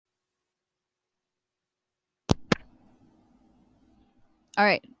All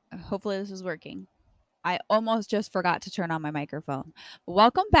right. Hopefully this is working. I almost just forgot to turn on my microphone.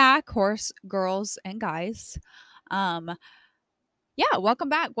 Welcome back, horse girls and guys. Um, yeah, welcome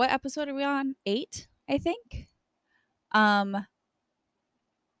back. What episode are we on? 8, I think. Um,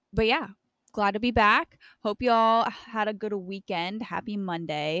 but yeah, glad to be back. Hope y'all had a good weekend. Happy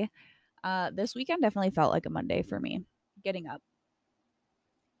Monday. This weekend definitely felt like a Monday for me. Getting up.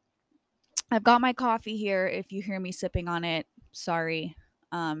 I've got my coffee here. If you hear me sipping on it, sorry.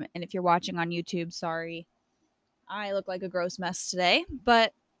 And if you're watching on YouTube, sorry. I look like a gross mess today,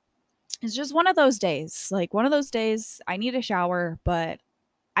 but it's just one of those days. Like one of those days I need a shower, but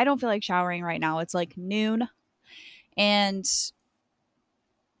I don't feel like showering right now. It's like noon and it's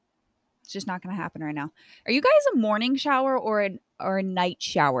just not going to happen right now. Are you guys a morning shower or a night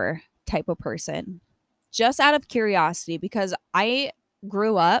shower type of person? Just out of curiosity because I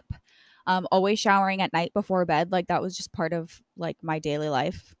grew up always showering at night before bed. Like that was just part of like my daily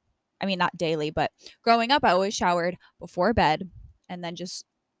life. I mean, not daily, but growing up, I always showered before bed and then just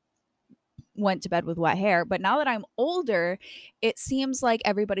went to bed with wet hair. But now that I'm older, it seems like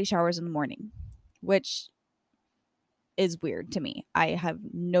everybody showers in the morning, which is weird to me. I have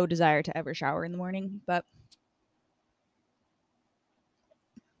no desire to ever shower in the morning, but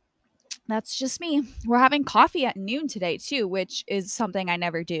that's just me. We're having coffee at noon today, too, which is something I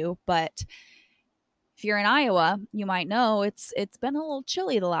never do. But if you're in Iowa, you might know it's been a little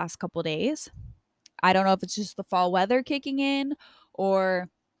chilly the last couple days. I don't know if it's just the fall weather kicking in or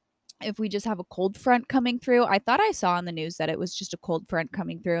if we just have a cold front coming through. I thought I saw on the news that it was just a cold front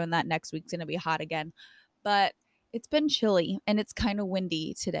coming through and that next week's going to be hot again. But it's been chilly and it's kind of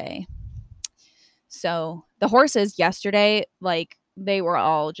windy today. So the horses yesterday, like they were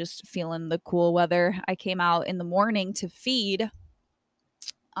all just feeling the cool weather. I came out in the morning to feed.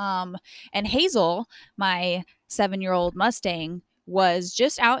 Um, and Hazel, my 7-year-old Mustang, was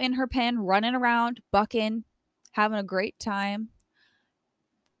just out in her pen, running around, bucking, having a great time.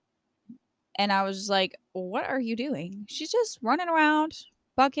 And I was just like, "What are you doing?" She's just running around,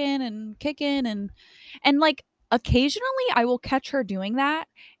 bucking and kicking and like occasionally I will catch her doing that,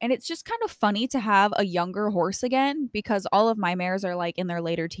 and it's just kind of funny to have a younger horse again because all of my mares are like in their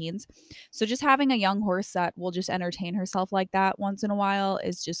later teens. So just having a young horse that will just entertain herself like that once in a while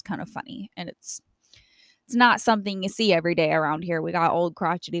is just kind of funny, and it's not something you see every day around here. We got old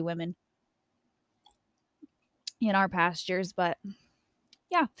crotchety women in our pastures, but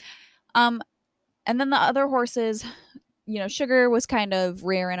yeah. Um and then the other horses, Sugar was kind of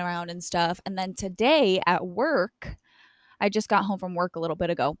rearing around and stuff. And then today at work, I just got home from work a little bit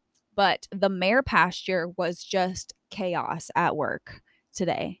ago, but the mare pasture was just chaos at work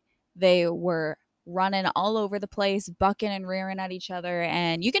today. They were running all over the place, bucking and rearing at each other.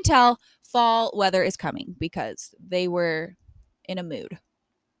 And you can tell fall weather is coming because they were in a mood.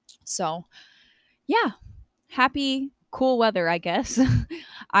 So, yeah, happy cool weather, I guess.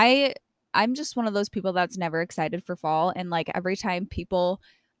 I I'm just one of those people that's never excited for fall, and like every time people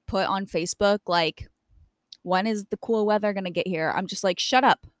put on Facebook like when is the cool weather going to get here? I'm just like shut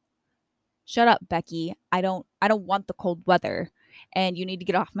up. Shut up, Becky. I don't want the cold weather and you need to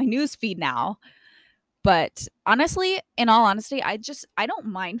get off my news feed now. But honestly, in all honesty, I don't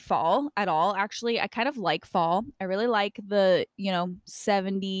mind fall at all. Actually, I kind of like fall. I really like the,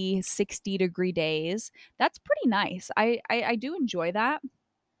 70, 60-degree days. That's pretty nice. I do enjoy that.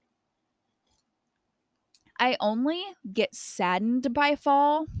 I only get saddened by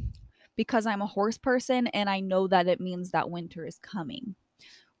fall because I'm a horse person and I know that it means that winter is coming,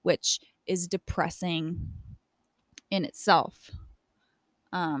 which is depressing in itself.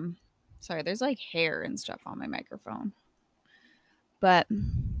 Um Sorry, there's like hair and stuff on my microphone. But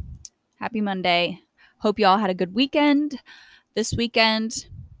happy Monday. Hope y'all had a good weekend. This weekend,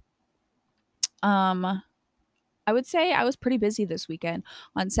 um, I would say I was pretty busy this weekend.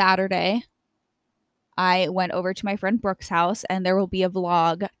 On Saturday, I went over to my friend Brooke's house, and there will be a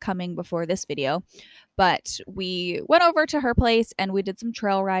vlog coming before this video. But we went over to her place and we did some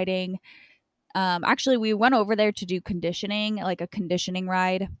trail riding. Actually, we went over there to do conditioning, like a conditioning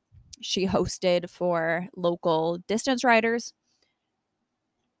ride she hosted for local distance riders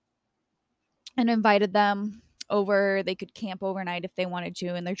and invited them over. They could camp overnight if they wanted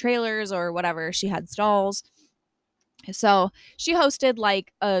to in their trailers or whatever. She had stalls. So she hosted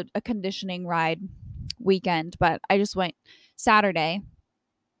like a conditioning ride weekend, but I just went Saturday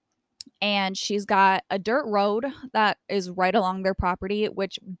and she's got a dirt road that is right along their property,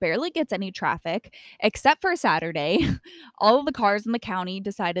 which barely gets any traffic except for Saturday. All of the cars in the county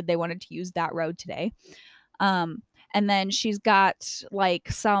decided they wanted to use that road today. Um, and then she's got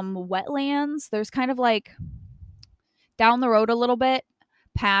like some wetlands. There's kind of like down the road a little bit.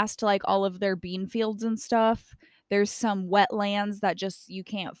 past like all of their bean fields and stuff. There's some wetlands that just you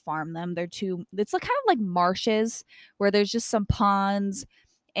can't farm them. They're too it's like kind of like marshes where there's just some ponds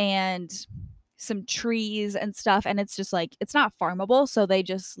and some trees and stuff, and it's just like it's not farmable, so they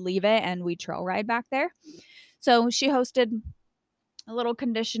just leave it and we trail ride back there. So she hosted a little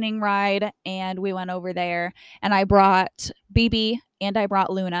conditioning ride and we went over there, and I brought BB and I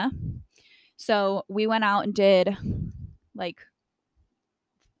brought Luna. So we went out and did like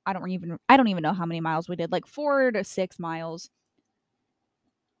I don't even know how many miles we did, like 4 to 6 miles.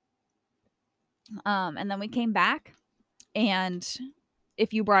 And then we came back, and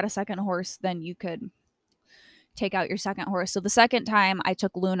if you brought a second horse, then you could take out your second horse. So the second time I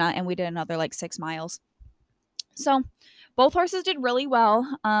took Luna and we did another like 6 miles. So both horses did really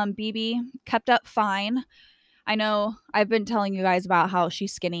well. BB kept up fine. I know I've been telling you guys about how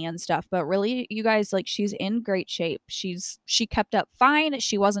she's skinny and stuff, but really, you guys, like, she's in great shape. She kept up fine.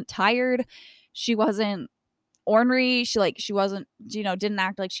 She wasn't tired. She wasn't ornery. She wasn't, didn't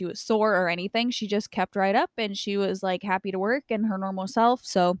act like she was sore or anything. She just kept right up, and she was like happy to work and her normal self.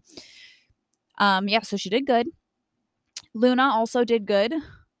 So yeah, so she did good. Luna also did good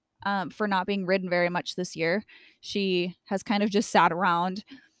for not being ridden very much this year. She has kind of just sat around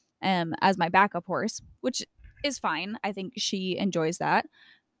as my backup horse, which is fine. I think she enjoys that.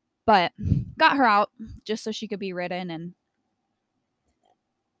 But got her out just so she could be ridden, and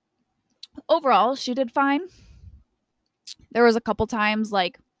overall she did fine. There was a couple times,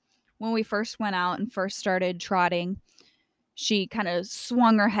 like when we first went out and first started trotting, she kind of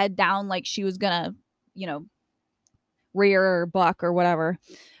swung her head down like she was gonna, rear or buck or whatever.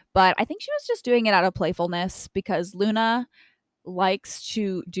 But I think she was just doing it out of playfulness because Luna likes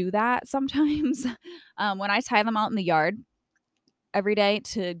to do that sometimes. When I tie them out in the yard every day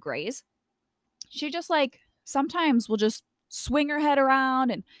to graze, she just like sometimes will just swing her head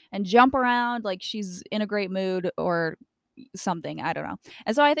around and jump around like she's in a great mood or something. I don't know.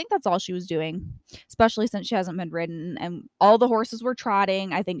 And so I think that's all she was doing, especially since she hasn't been ridden and all the horses were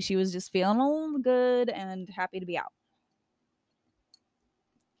trotting. I think she was just feeling all good and happy to be out.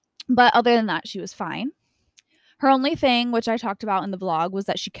 But other than that, she was fine. Her only thing, which I talked about in the vlog, was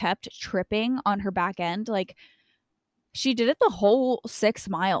that she kept tripping on her back end. Like, she did it the whole 6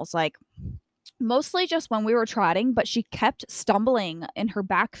 miles, like, mostly just when we were trotting, but she kept stumbling in her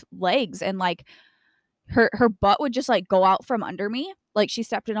back legs, and, like, her butt would just, like, go out from under me, like she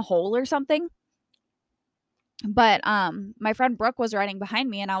stepped in a hole or something. But, my friend Brooke was riding behind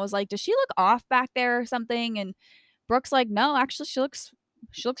me, and I was like, "Does she look off back there or something?" And Brooke's like, "No, actually, she looks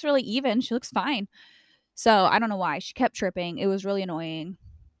really even. She looks fine." So I don't know why she kept tripping. It was really annoying.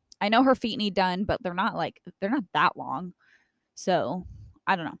 I know her feet need done, but they're not that long. So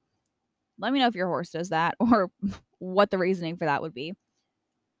I don't know. Let me know if your horse does that or what the reasoning for that would be.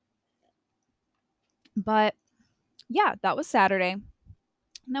 But yeah, that was Saturday. And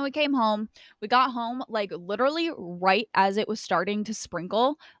then we came home. We got home like literally right as it was starting to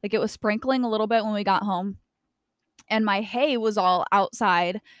sprinkle. Like it was sprinkling a little bit when we got home. And my hay was all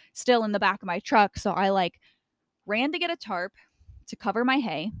outside, still in the back of my truck. So I like ran to get a tarp to cover my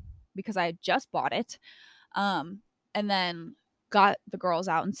hay because I had just bought it. And then got the girls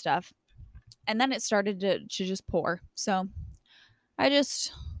out and stuff. And then it started to just pour. So I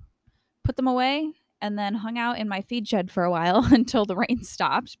just put them away and then hung out in my feed shed for a while until the rain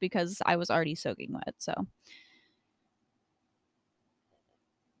stopped because I was already soaking wet. So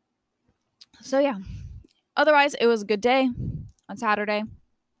yeah. Otherwise, it was a good day on Saturday.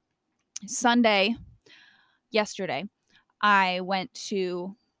 Sunday, yesterday, I went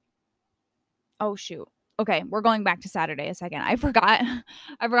to oh shoot. Okay, we're going back to Saturday a second. I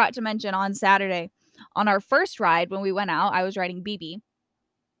forgot to mention on Saturday on our first ride when we went out, I was riding BB.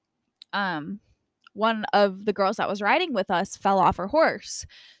 One of the girls that was riding with us fell off her horse.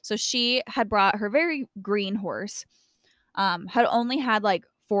 So she had brought her very green horse. Had only had like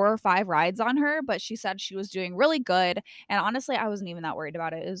 4 or 5 rides on her, but she said she was doing really good. And honestly, I wasn't even that worried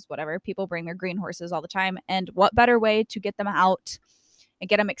about it. It was whatever. People bring their green horses all the time. And what better way to get them out and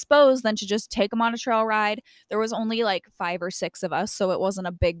get them exposed than to just take them on a trail ride? There was only like 5 or 6 of us, so it wasn't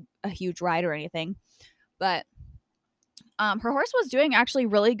a huge ride or anything. But her horse was doing actually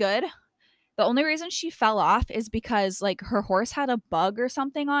really good. The only reason she fell off is because like her horse had a bug or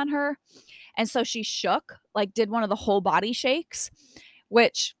something on her. And so she shook, like did one of the whole body shakes,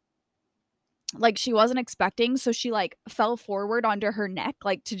 which like she wasn't expecting. So she like fell forward onto her neck,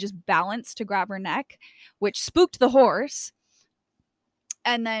 like to just balance to grab her neck, which spooked the horse.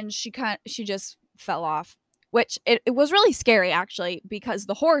 And then she just fell off. which it was really scary actually, because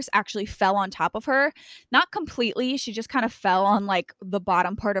the horse actually fell on top of her. Not completely, she just kind of fell on like the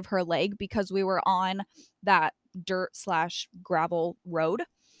bottom part of her leg because we were on that dirt slash gravel road.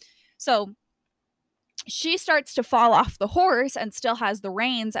 So she starts to fall off the horse and still has the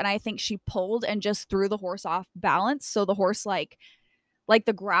reins, and I think she pulled and just threw the horse off balance, so the horse like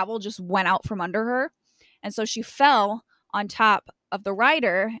the gravel just went out from under her, and so she fell on top of the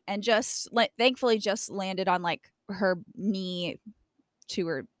rider and just thankfully just landed on like her knee to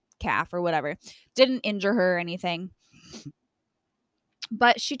her calf or whatever. Didn't injure her or anything,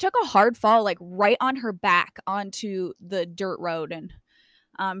 but she took a hard fall like right on her back onto the dirt road, and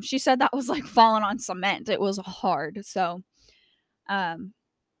she said that was like falling on cement. It was hard. So um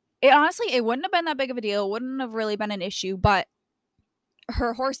it honestly, it wouldn't have been that big of a deal, wouldn't have really been an issue, but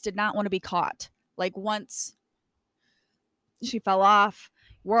her horse did not want to be caught. Like once she fell off,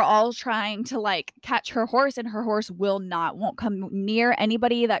 we're all trying to like catch her horse, and her horse won't come near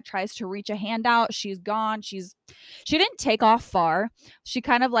anybody that tries to reach a hand out. She's gone. She didn't take off far. She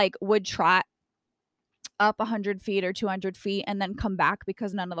kind of like would trot up 100 feet or 200 feet and then come back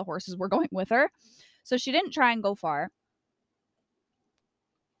because none of the horses were going with her. So she didn't try and go far.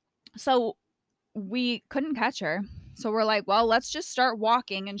 So we couldn't catch her. So we're like, well, let's just start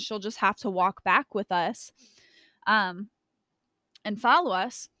walking and she'll just have to walk back with us and follow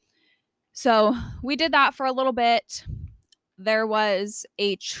us. So we did that for a little bit. There was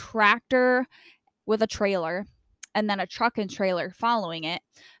a tractor with a trailer and then a truck and trailer following it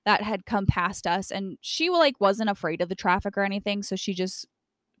that had come past us, and she like wasn't afraid of the traffic or anything, so she just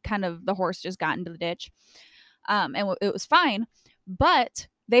kind of, the horse just got into the ditch, and it was fine. But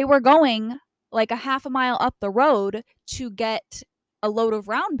they were going like a half a mile up the road to get a load of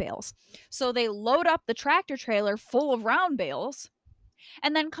round bales, so they load up the tractor trailer full of round bales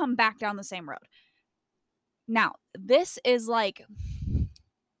and then come back down the same road. Now this is like,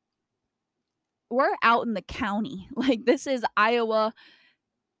 we're out in the county. Like this is Iowa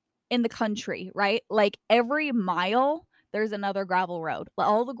in the country, right? Like every mile there's another gravel road.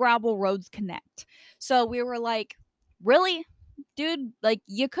 All the gravel roads connect. So we were like, really? Dude, like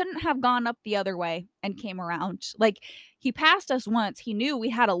you couldn't have gone up the other way and came around. Like he passed us once. He knew we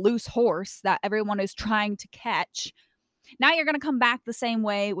had a loose horse that everyone is trying to catch. Now you're going to come back the same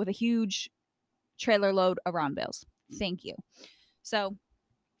way with a huge trailer load of round bales. Thank you. So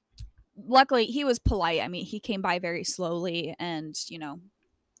luckily he was polite. I mean, he came by very slowly and,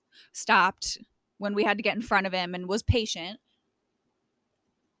 stopped when we had to get in front of him and was patient,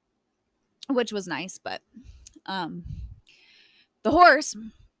 which was nice. But the horse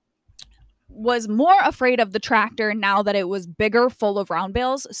was more afraid of the tractor now that it was bigger, full of round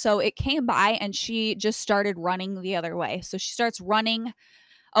bales. So it came by and she just started running the other way. So she starts running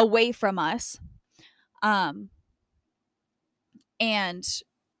away from us. And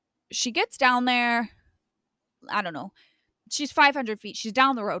she gets down there. I don't know. She's 500 feet. She's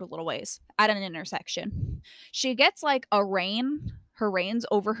down the road a little ways at an intersection. She gets like her reins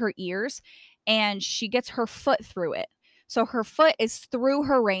over her ears, and she gets her foot through it. So her foot is through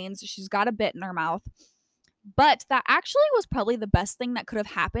her reins. She's got a bit in her mouth. But that actually was probably the best thing that could have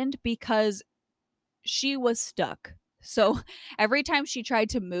happened because she was stuck. So every time she tried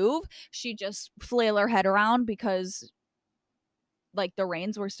to move, she just flail her head around because like the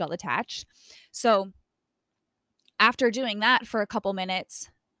reins were still attached. So after doing that for a couple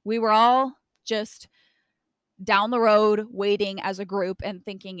minutes, we were all just down the road waiting as a group and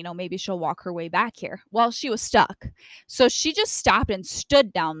thinking, maybe she'll walk her way back here. Well, she was stuck. So she just stopped and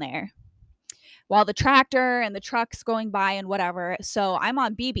stood down there while the tractor and the truck's going by and whatever. So I'm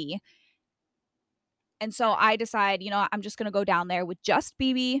on BB. And so I decide, I'm just going to go down there with just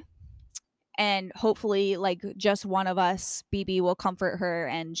BB, and hopefully like just one of us, BB, will comfort her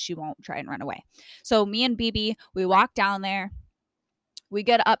and she won't try and run away. So me and BB, we walk down there. We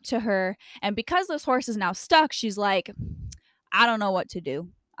get up to her, and because this horse is now stuck, she's like, I don't know what to do.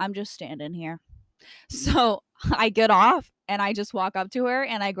 I'm just standing here. So I get off and I just walk up to her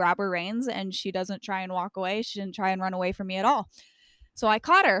and I grab her reins, and she doesn't try and walk away. She didn't try and run away from me at all. So I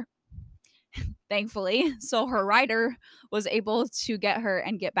caught her, thankfully. So her rider was able to get her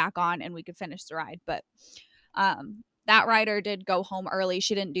and get back on, and we could finish the ride. But that rider did go home early.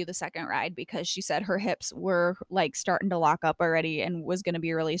 She didn't do the second ride because she said her hips were like starting to lock up already and was going to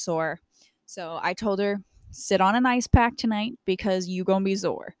be really sore. So I told her, sit on an ice pack tonight because you going to be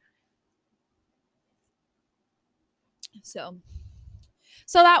sore. So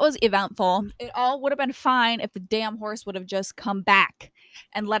that was eventful. It all would have been fine if the damn horse would have just come back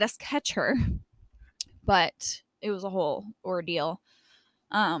and let us catch her. But it was a whole ordeal.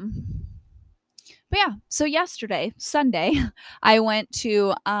 But yeah, so yesterday, Sunday, I went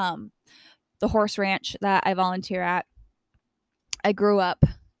to the horse ranch that I volunteer at. I grew up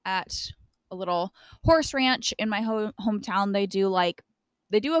at a little horse ranch in my hometown. They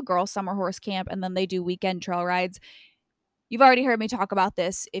do a girl summer horse camp, and then they do weekend trail rides. You've already heard me talk about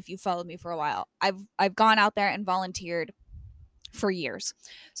this if you followed me for a while. I've gone out there and volunteered for years.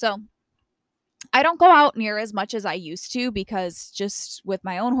 So I don't go out near as much as I used to because just with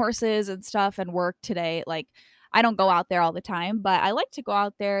my own horses and stuff and work today, like I don't go out there all the time, but I like to go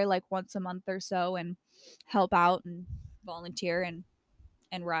out there like once a month or so and help out and volunteer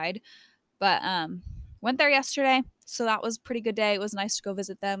and ride. But went there yesterday, so that was a pretty good day. It was nice to go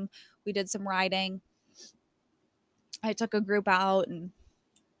visit them. We did some riding. I took a group out and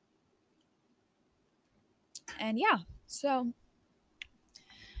yeah. So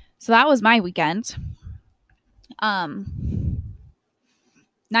that was my weekend. 9/11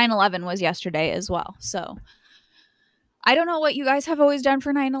 was yesterday as well. So I don't know what you guys have always done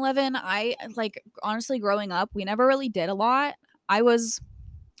for 9/11. I like honestly growing up, we never really did a lot. I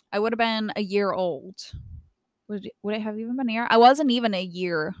would have been a year old. Would it have even been a year? I wasn't even a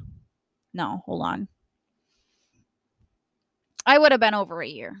year. No, hold on. I would have been over a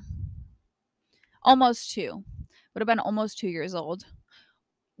year. Almost 2. Would have been almost 2 years old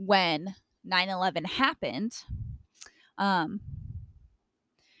when 9/11 happened. And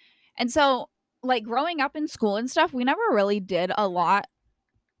so like growing up in school and stuff, we never really did a lot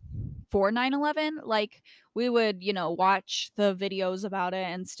for 9/11. Like we would, watch the videos about it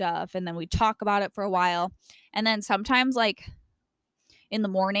and stuff, and then we'd talk about it for a while. And then sometimes like in the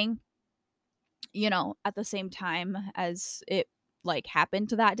morning, at the same time as it like happened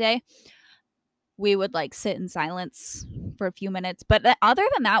to that day, we would like sit in silence for a few minutes. But other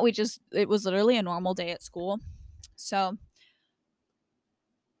than that, it was literally a normal day at school. So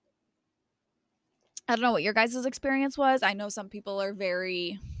I don't know what your guys' experience was. I know some people are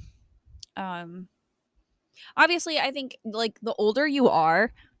very obviously I think like the older you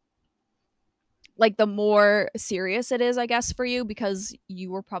are, like the more serious it is, I guess, for you because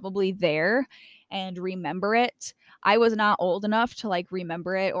you were probably there and remember it. I was not old enough to like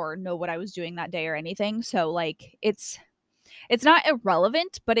remember it or know what I was doing that day or anything. So like it's not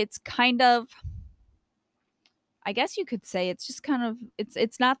irrelevant, but it's kind of, I guess you could say it's just kind of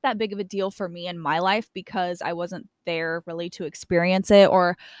it's not that big of a deal for me in my life because I wasn't there really to experience it,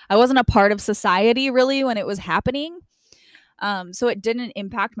 or I wasn't a part of society really when it was happening. So it didn't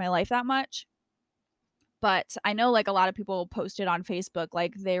impact my life that much. But I know like a lot of people posted on Facebook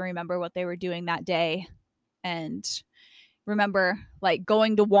like they remember what they were doing that day and remember like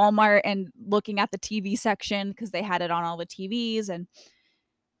going to Walmart and looking at the TV section because they had it on all the TVs and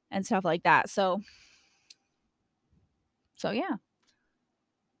stuff like that. So yeah.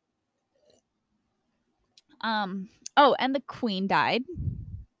 Oh, and the queen died.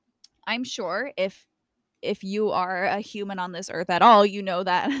 I'm sure if you are a human on this earth at all, you know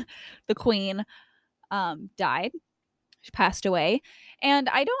that the queen died. She passed away. And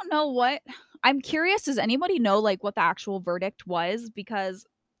I don't know what, I'm curious, does anybody know like what the actual verdict was? Because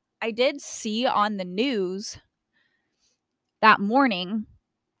I did see on the news that morning,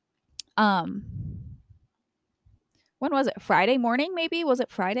 um when was it? Friday morning maybe? Was it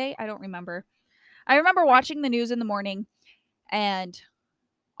Friday? I don't remember. I remember watching the news in the morning, and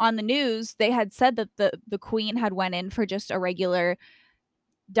on the news they had said that the queen had went in for just a regular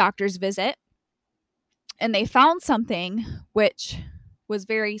doctor's visit, and they found something which was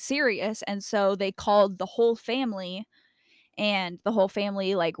very serious, and so they called the whole family, and the whole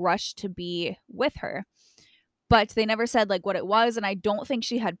family like rushed to be with her. But they never said like what it was, and I don't think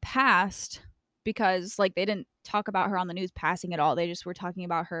she had passed because like they didn't talk about her on the news passing at all. They just were talking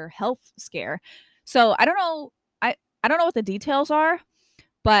about her health scare. So I don't know, I don't know what the details are,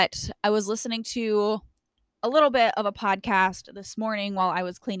 but I was listening to a little bit of a podcast this morning while I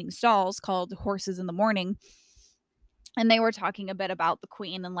was cleaning stalls called Horses in the Morning, and they were talking a bit about the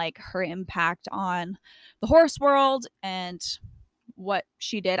queen and like her impact on the horse world and what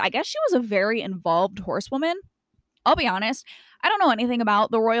she did. I guess she was a very involved horsewoman. I'll be honest, I don't know anything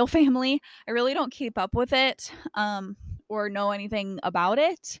about the royal family. I really don't keep up with it, or know anything about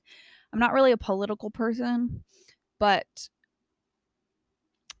it. I'm not really a political person, but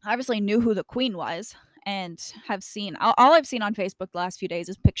I obviously knew who the queen was and have seen all I've seen on Facebook the last few days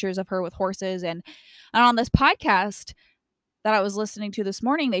is pictures of her with horses, and on this podcast that I was listening to this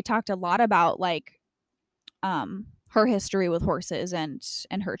morning, they talked a lot about like her history with horses and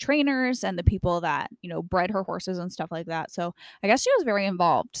her trainers and the people that, bred her horses and stuff like that. So I guess she was very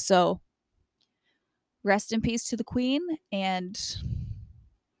involved. So rest in peace to the queen. And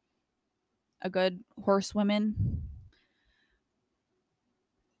a good horsewoman.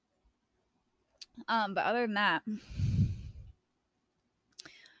 But other than that,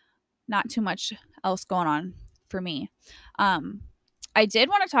 not too much else going on for me. I did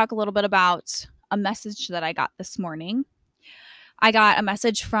want to talk a little bit about a message that I got this morning. I got a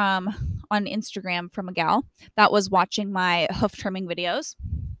message on Instagram from a gal that was watching my hoof trimming videos.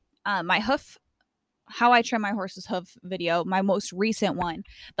 How I trim my horse's hoof video, my most recent one,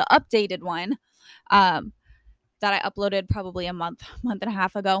 the updated one, that I uploaded probably a month and a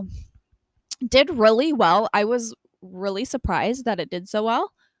half ago, did really well. I was really surprised that it did so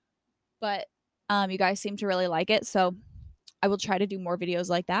well, but you guys seem to really like it, so I will try to do more videos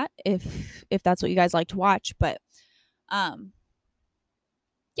like that if that's what you guys like to watch. But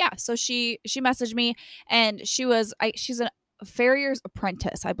yeah, so she messaged me, and she's a farrier's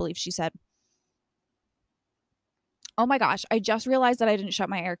apprentice, I believe she said. Oh my gosh, I just realized that I didn't shut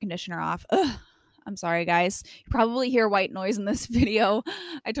my air conditioner off. Ugh, I'm sorry, guys. You probably hear white noise in this video.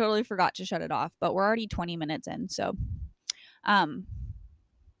 I totally forgot to shut it off, but we're already 20 minutes in. So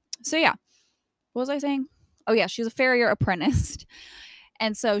yeah. What was I saying? Oh yeah, she's a farrier apprentice.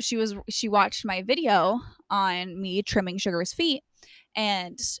 And so she watched my video on me trimming Sugar's feet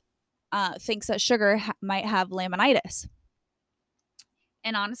and thinks that Sugar might have lamanitis.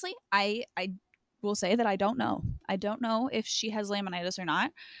 And honestly, I will say that I don't know. I don't know if she has lamanitis or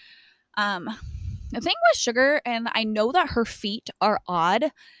not. The thing with Sugar, and I know that her feet are odd.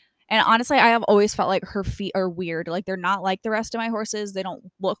 And honestly, I have always felt like her feet are weird. Like they're not like the rest of my horses. They don't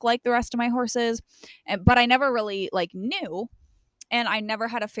look like the rest of my horses. But I never really like knew. And I never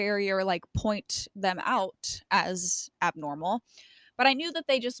had a farrier like point them out as abnormal. But I knew that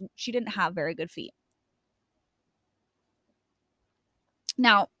she didn't have very good feet.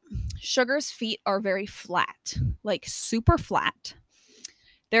 Now, Sugar's feet are very flat, like super flat.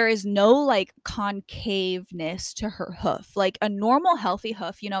 There is no like concaveness to her hoof. Like a normal healthy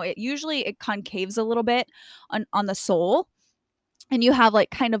hoof, it usually concaves a little bit on the sole, and you have like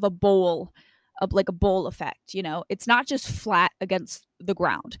kind of a bowl effect. It's not just flat against the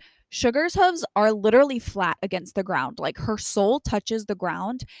ground. Sugar's hooves are literally flat against the ground. Like her sole touches the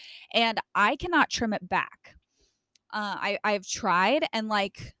ground, and I cannot trim it back. I've tried, and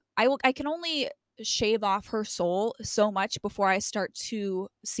like I can only shave off her sole so much before I start to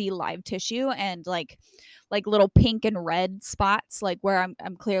see live tissue and like little pink and red spots, like where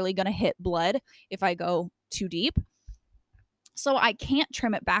I'm clearly gonna hit blood if I go too deep. So I can't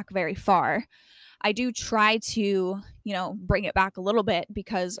trim it back very far. I do try to, bring it back a little bit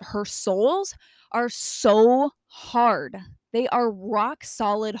because her soles are so hard. They are rock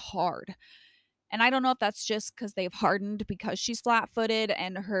solid hard. And I don't know if that's just because they've hardened because she's flat-footed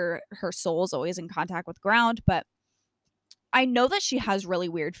and her sole's always in contact with the ground, but I know that she has really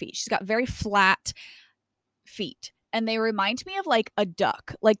weird feet. She's got very flat feet, and they remind me of like a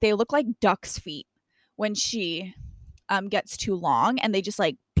duck. Like they look like duck's feet when she gets too long, and they just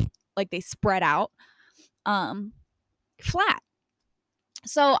like they spread out flat.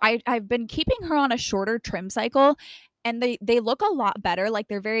 So I've been keeping her on a shorter trim cycle, and they look a lot better. Like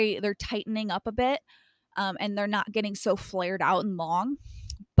they're tightening up a bit, and they're not getting so flared out and long.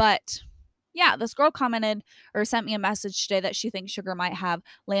 But yeah, this girl commented or sent me a message today that she thinks Sugar might have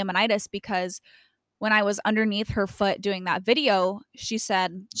lamanitis because when I was underneath her foot doing that video, she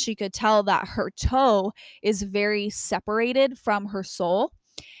said she could tell that her toe is very separated from her sole,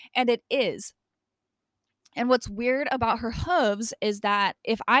 and it is. And what's weird about her hooves is that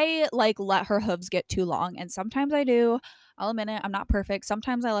if I like let her hooves get too long, and sometimes I do, I'll admit it, I'm not perfect.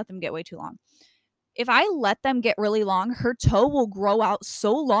 Sometimes I let them get way too long. If I let them get really long, her toe will grow out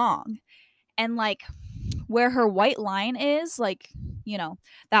so long. And like where her white line is, like,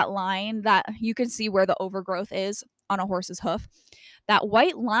 that line that you can see where the overgrowth is on a horse's hoof, that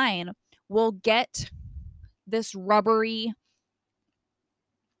white line will get this rubbery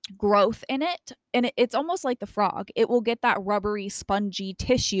growth in it, and it's almost like the frog. It will get that rubbery spongy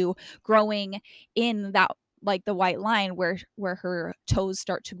tissue growing in that, like the white line where her toes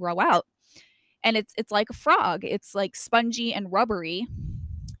start to grow out, and it's like a frog. It's like spongy and rubbery,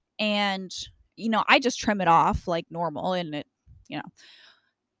 and I just trim it off like normal, and it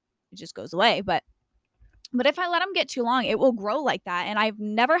just goes away. But if I let them get too long, it will grow like that, and I've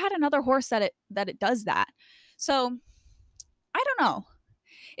never had another horse that it does that. So I don't know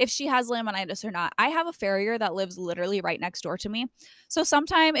if she has lamanitis or not. I have a farrier that lives literally right next door to me. So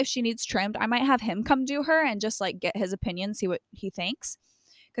sometime if she needs trimmed, I might have him come do her and just like get his opinion, see what he thinks.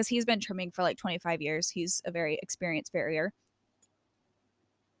 Because he's been trimming for like 25 years. He's a very experienced farrier.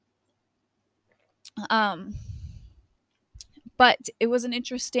 but it was an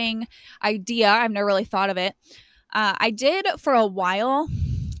interesting idea. I've never really thought of it. I did for a while.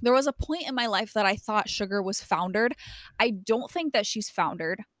 There was a point in my life that I thought Sugar was foundered. I don't think that she's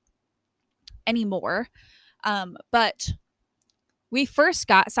foundered anymore. But we first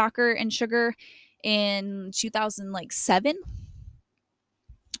got Soccer and Sugar in 2007.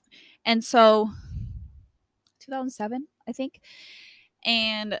 And so 2007, I think.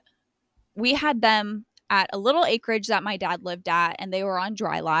 And we had them at a little acreage that my dad lived at, and they were on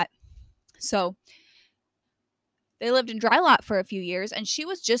dry lot. So they lived in dry lot for a few years, and she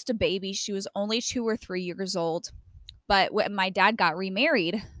was just a baby. She was only 2 or 3 years old. But when my dad got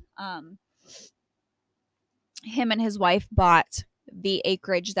remarried, him and his wife bought the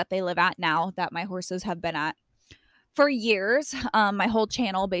acreage that they live at now, that my horses have been at for years. My whole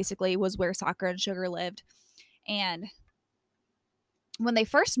channel basically was where Soccer and Sugar lived. And when they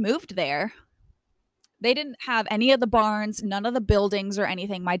first moved there, they didn't have any of the barns, none of the buildings or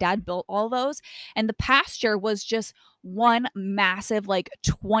anything. My dad built all those. And the pasture was just one massive, like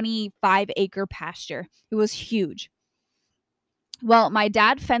 25-acre pasture. It was huge. Well, my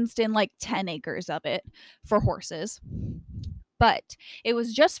dad fenced in like 10 acres of it for horses, but it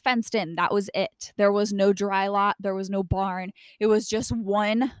was just fenced in. That was it. There was no dry lot. There was no barn. It was just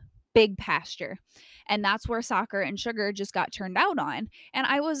one big pasture. And that's where Soccer and Sugar just got turned out on. And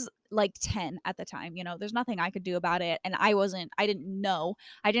I was like 10 at the time. You know, there's nothing I could do about it. And I didn't know.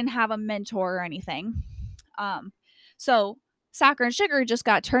 I didn't have a mentor or anything. So Soccer and Sugar just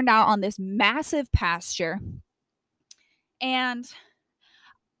got turned out on this massive pasture. And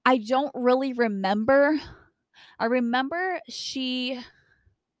I don't really remember. I remember I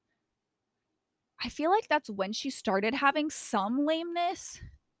feel like that's when she started having some lameness,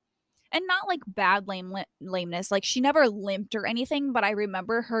 and not like bad lameness. Like she never limped or anything, but I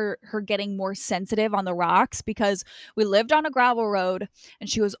remember her getting more sensitive on the rocks because we lived on a gravel road and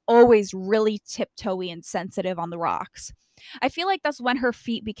she was always really tiptoey and sensitive on the rocks. I feel like that's when her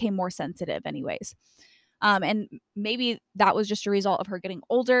feet became more sensitive anyways. And maybe that was just a result of her getting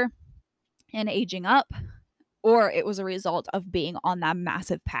older and aging up, or it was a result of being on that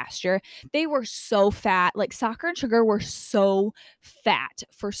massive pasture. They were so fat. Like Soccer and Sugar were so fat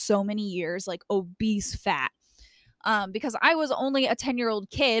for so many years, like obese fat. Because I was only a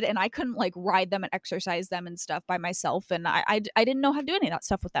 10-year-old kid and I couldn't like ride them and exercise them and stuff by myself. And I didn't know how to do any of that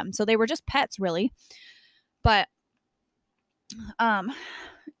stuff with them. So they were just pets, really. But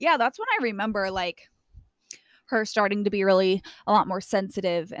yeah, that's when I remember like her starting to be really a lot more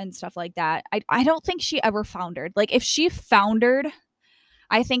sensitive and stuff like that. I don't think she ever foundered. Like if she foundered,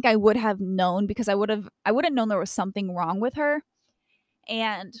 I think I would have known, because I would have known there was something wrong with her.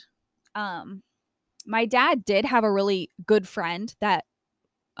 And my dad did have a really good friend that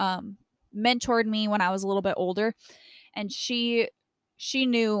mentored me when I was a little bit older, and she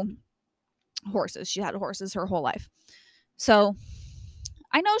knew horses. She had horses her whole life. So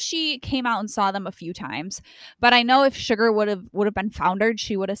I know she came out and saw them a few times, but I know if Sugar would have been foundered,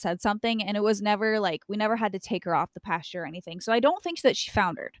 she would have said something, and it was never like we never had to take her off the pasture or anything. So I don't think that she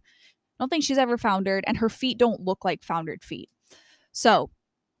foundered. I don't think she's ever foundered, and her feet don't look like foundered feet. So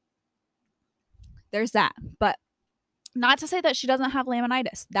there's that. But not to say that she doesn't have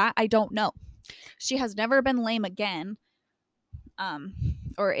lamanitis. That I don't know. She has never been lame again.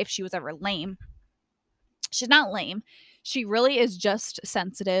 Or if she was ever lame. She's not lame. She really is just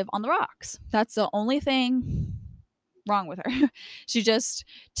sensitive on the rocks. That's the only thing wrong with her. She just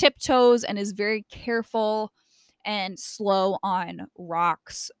tiptoes and is very careful and slow on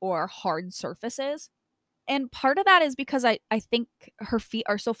rocks or hard surfaces. And part of that is because I think her feet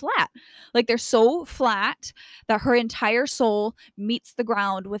are so flat. Like they're so flat that her entire sole meets the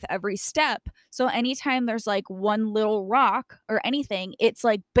ground with every step. So anytime there's like one little rock or anything, it's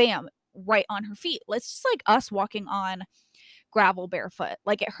like bam, right on her feet. It's just like us walking on gravel barefoot.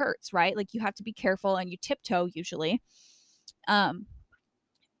 Like it hurts, right? Like you have to be careful and you tiptoe usually.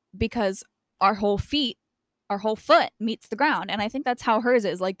 Because our whole foot meets the ground. And I think that's how hers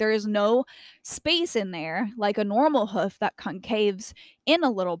is. Like there is no space in there like a normal hoof that concaves in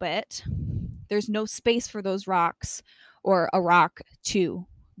a little bit. There's no space for those rocks or a rock to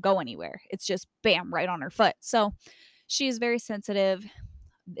go anywhere. It's just bam, right on her foot. So she is very sensitive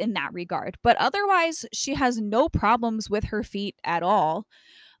in that regard. But otherwise, she has no problems with her feet at all.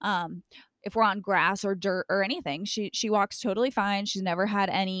 If we're on grass or dirt or anything, she walks totally fine. She's never had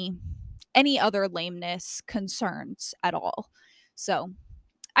any other lameness concerns at all. So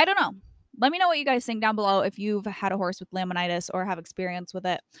I don't know. Let me know what you guys think down below if you've had a horse with lamanitis or have experience with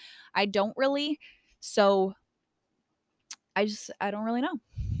it. I don't really. So I don't really know.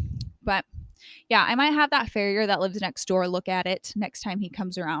 But Yeah, I might have that farrier that lives next door look at it next time he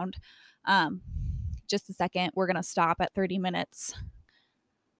comes around. Um, just a second. We're going to stop at 30 minutes.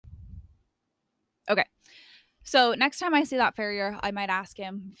 Okay. So next time I see that farrier, I might ask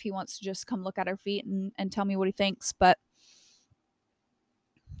him if he wants to just come look at our feet and tell me what he thinks. But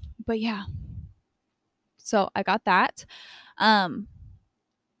yeah. So I got that.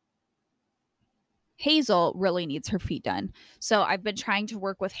 Hazel really needs her feet done. So I've been trying to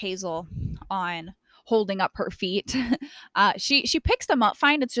work with Hazel on holding up her feet. She picks them up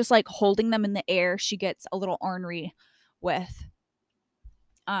fine. It's just like holding them in the air. She gets a little ornery with.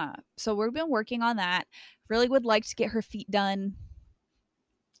 So we've been working on that. Really would like to get her feet done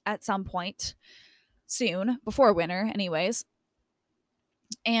at some point soon, before winter, anyways.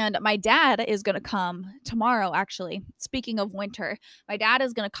 And my dad is going to come tomorrow, actually. Speaking of winter, my dad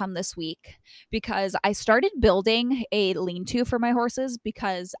is going to come this week because I started building a lean to for my horses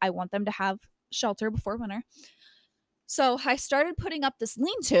because I want them to have shelter before winter. So I started putting up this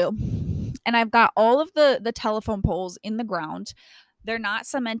lean to, and I've got all of the telephone poles in the ground. They're not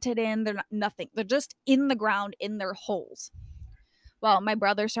cemented in, they're not, nothing. They're just in the ground in their holes. Well, my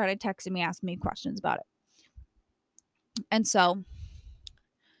brother started texting me, asking me questions about it. And so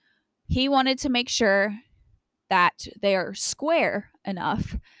he wanted to make sure that they are square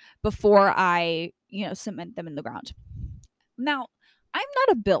enough before I, cement them in the ground. Now, I'm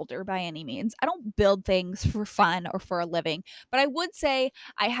not a builder by any means. I don't build things for fun or for a living, but I would say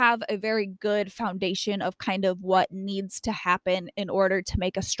I have a very good foundation of kind of what needs to happen in order to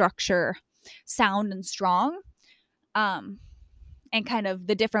make a structure sound and strong. And kind of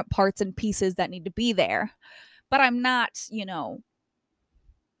the different parts and pieces that need to be there. But I'm not,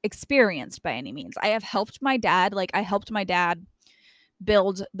 experienced by any means. I have helped my dad. Like, I helped my dad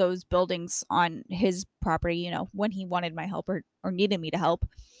build those buildings on his property, when he wanted my help or needed me to help.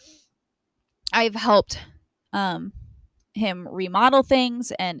 I've helped him remodel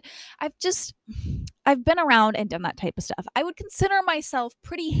things, and I've been around and done that type of stuff. I would consider myself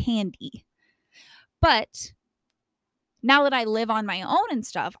pretty handy. But now that I live on my own and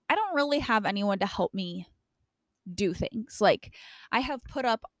stuff, I don't really have anyone to help me do things. Like, I have put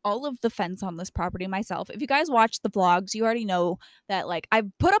up all of the fence on this property myself. If you guys watch the vlogs, you already know that, like,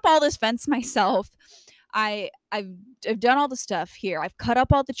 I've put up all this fence myself. I've done all the stuff here. I've cut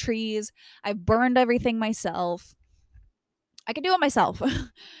up all the trees. I've burned everything myself. I can do it myself.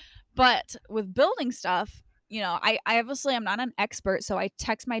 But with building stuff, I obviously am not an expert, so I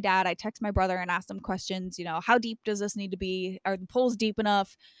text my dad, I text my brother and ask them questions, how deep does this need to be? Are the poles deep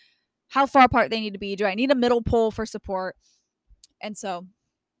enough? How far apart they need to be? Do I need a middle pole for support? And so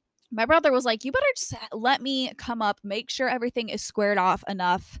my brother was like, you better just let me come up, make sure everything is squared off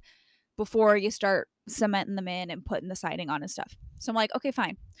enough before you start cementing them in and putting the siding on and stuff. So I'm like, okay,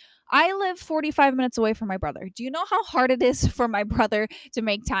 fine. I live 45 minutes away from my brother. Do you know how hard it is for my brother to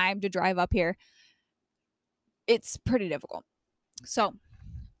make time to drive up here? It's pretty difficult. So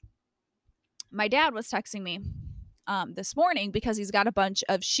my dad was texting me this morning because he's got a bunch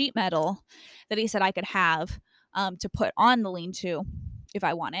of sheet metal that he said I could have to put on the lean-to if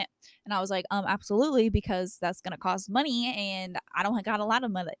I want it. And I was like, absolutely, because that's going to cost money and I don't got a lot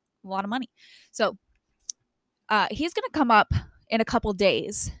of money. So he's going to come up in a couple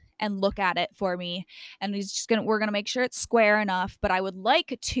days and look at it for me. And we're going to make sure it's square enough, but I would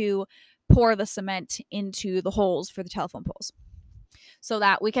like to pour the cement into the holes for the telephone poles so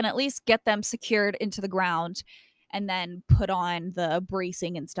that we can at least get them secured into the ground and then put on the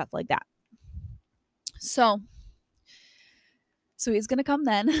bracing and stuff like that. So he's going to come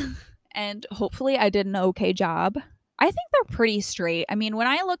then, and hopefully I did an okay job. I think they're pretty straight. I mean, when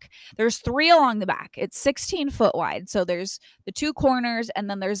I look, there's 3 along the back. It's 16 foot wide. So there's the 2 corners, and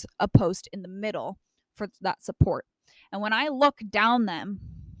then there's a post in the middle for that support. And when I look down them,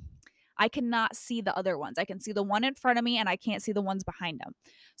 I cannot see the other ones. I can see the one in front of me, and I can't see the ones behind them.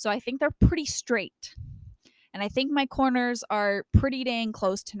 So I think they're pretty straight. And I think my corners are pretty dang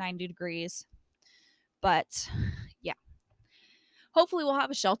close to 90 degrees. But yeah. Hopefully we'll have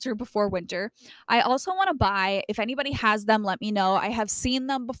a shelter before winter. I also want to buy, if anybody has them, let me know. I have seen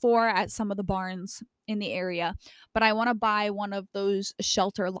them before at some of the barns in the area, but I want to buy one of those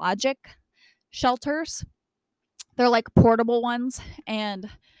Shelter Logic shelters. They're like portable ones, and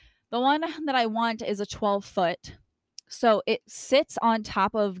the one that I want is a 12 foot. So it sits on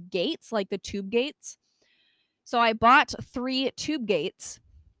top of gates, like the tube gates. So I bought 3 tube gates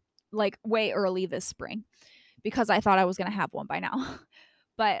like way early this spring because I thought I was going to have one by now.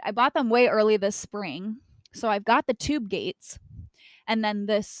 But I bought them way early this spring. So I've got the tube gates. And then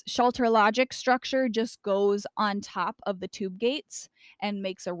this shelter logic structure just goes on top of the tube gates and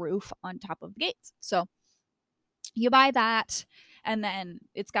makes a roof on top of the gates. So you buy that, and then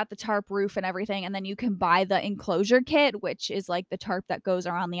it's got the tarp roof and everything, and then you can buy the enclosure kit, which is like the tarp that goes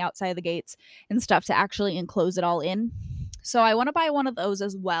around the outside of the gates and stuff to actually enclose it all in. So I want to buy one of those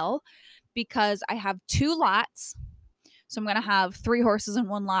as well, because I have 2 lots. So I'm going to have 3 horses in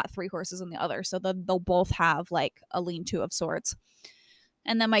one lot, 3 horses in the other, so that they'll both have like a lean-to of sorts.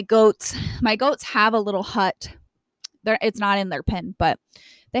 And then my goats have a little hut. It's not in their pen, but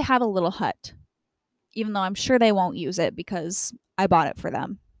they have a little hut, even though I'm sure they won't use it because I bought it for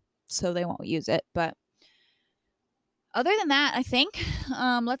them, so they won't use it. But other than that, I think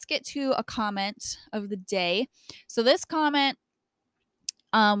let's get to a comment of the day. So this comment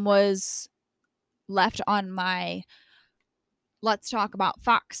was left on my Let's Talk About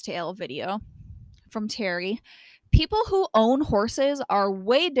Foxtail video from Terry. People who own horses are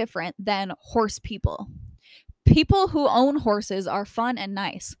way different than horse people. People who own horses are fun and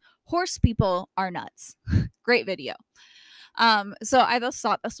nice. Horse people are nuts. Great video. So I just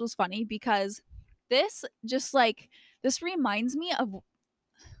thought this was funny because this reminds me of,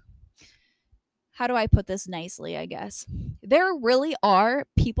 how do I put this nicely, I guess? There really are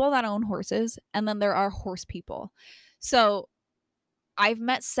people that own horses, and then there are horse people. So I've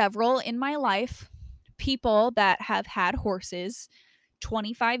met several in my life, people that have had horses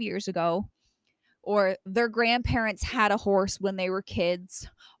 25 years ago, or their grandparents had a horse when they were kids,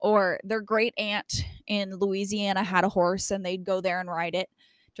 or their great aunt in Louisiana had a horse and they'd go there and ride it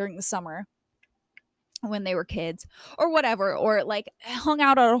during the summer when they were kids, or whatever, or like hung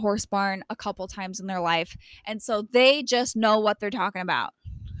out at a horse barn a couple times in their life. And so they just know what they're talking about.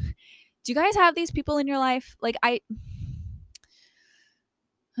 Do you guys have these people in your life? Like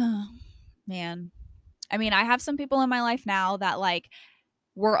oh, man. I mean, I have some people in my life now that like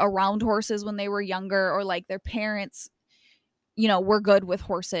were around horses when they were younger, or like their parents, were good with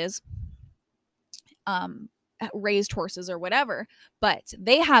horses, raised horses or whatever, but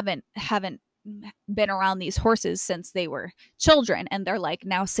they haven't been around these horses since they were children, and they're like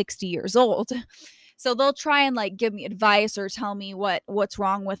now 60 years old. So they'll try and like give me advice or tell me what's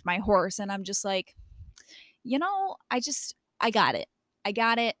wrong with my horse, and I'm just like, I got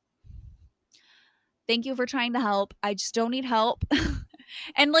it. Thank you for trying to help. I just don't need help.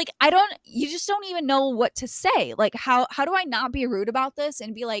 And like you just don't even know what to say. Like how do I not be rude about this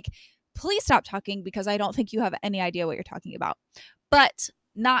and be like, please stop talking because I don't think you have any idea what you're talking about, but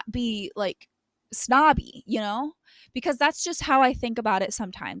not be like snobby, because that's just how I think about it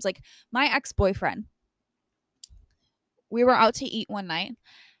sometimes. Like my ex-boyfriend, we were out to eat one night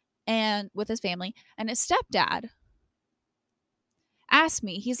and with his family, and his stepdad asked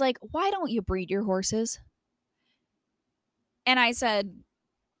me, he's like, why don't you breed your horses? And I said,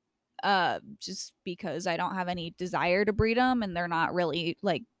 just because I don't have any desire to breed them, and they're not really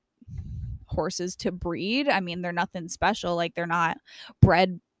like horses to breed. I mean, they're nothing special. Like they're not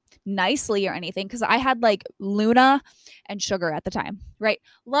bred nicely or anything, because I had like Luna and Sugar at the time, right?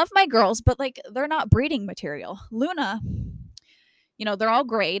 Love my girls, but like they're not breeding material. Luna, they're all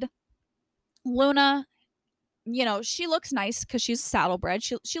grade. Luna, she looks nice because she's saddlebred.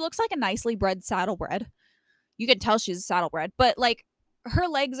 She looks like a nicely bred saddlebred. You can tell she's a saddlebred, but like her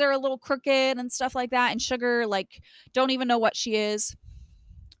legs are a little crooked and stuff like that. And Sugar, like, don't even know what she is.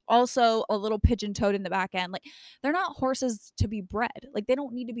 Also a little pigeon-toed in the back end. Like they're not horses to be bred. Like they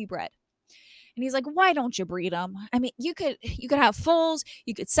don't need to be bred. And he's like, why don't you breed them? I mean, you could have foals,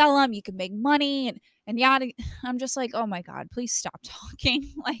 you could sell them, you could make money, and yada. I'm just like, oh my God, please stop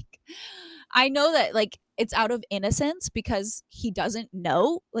talking. Like, I know that like it's out of innocence because he doesn't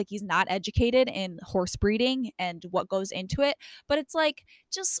know, like he's not educated in horse breeding and what goes into it. But it's like,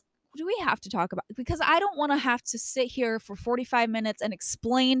 just, do we have to talk about it? Because I don't want to have to sit here for 45 minutes and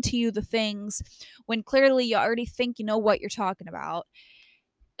explain to you the things when clearly you already think you know what you're talking about.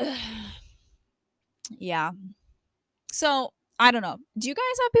 Yeah. So I don't know. Do you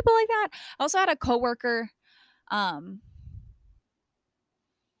guys have people like that? I also had a coworker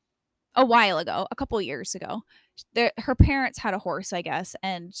a while ago, a couple years ago. Her parents had a horse, I guess,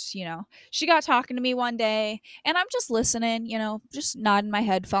 and she got talking to me one day, and I'm just listening, just nodding my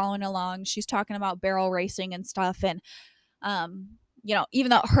head, following along. She's talking about barrel racing and stuff, and even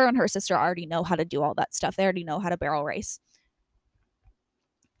though her and her sister already know how to do all that stuff, they already know how to barrel race.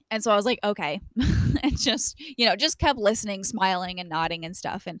 And so I was like, okay. And just kept listening, smiling and nodding and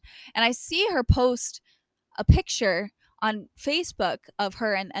stuff. And I see her post a picture on Facebook of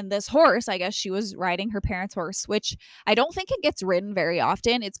her and this horse. I guess she was riding her parents' horse, which I don't think it gets ridden very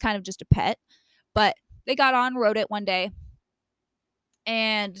often. It's kind of just a pet. But they got on, rode it one day.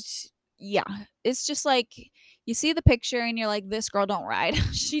 And yeah, it's just like you see the picture and you're like, this girl don't ride.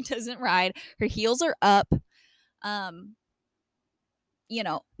 She doesn't ride. Her heels are up. Um, you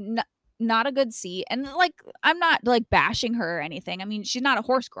know, not a good seat. And like, I'm not like bashing her or anything. I mean, she's not a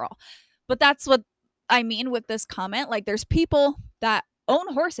horse girl, but that's what I mean with this comment. Like, there's people that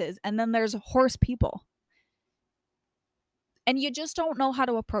own horses, and then there's horse people. And you just don't know how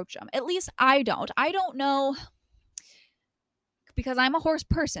to approach them. At least I don't. I don't know, because I'm a horse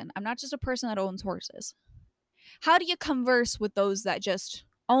person. I'm not just a person that owns horses. How do you converse with those that just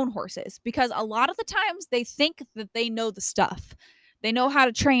own horses? Because a lot of the times they think that they know the stuff. They know how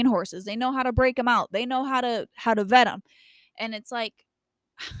to train horses. They know how to break them out. They know how to vet them. And it's like,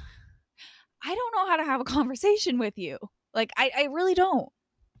 I don't know how to have a conversation with you. Like, I really don't.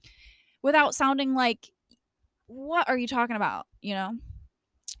 Without sounding like, what are you talking about? You know?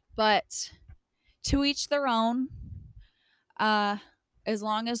 But to each their own. As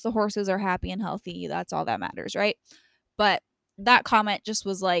long as the horses are happy and healthy, that's all that matters, right? But that comment just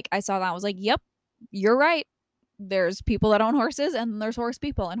was like, I saw that, I was like, yep, you're right. There's people that own horses, and there's horse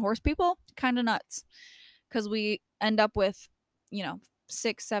people, and horse people kind of nuts, because we end up with,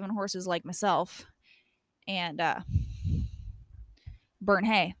 6-7 horses like myself, and burn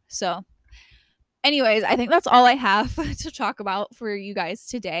hay. So anyways, I think that's all I have to talk about for you guys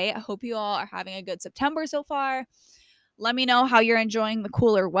today. I hope you all are having a good September so far. Let me know how you're enjoying the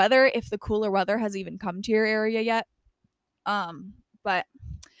cooler weather, if the cooler weather has even come to your area yet. But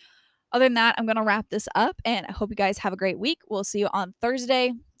other than that, I'm going to wrap this up, and I hope you guys have a great week. We'll see you on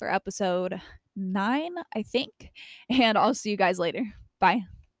Thursday for episode 9, I think. And I'll see you guys later. Bye.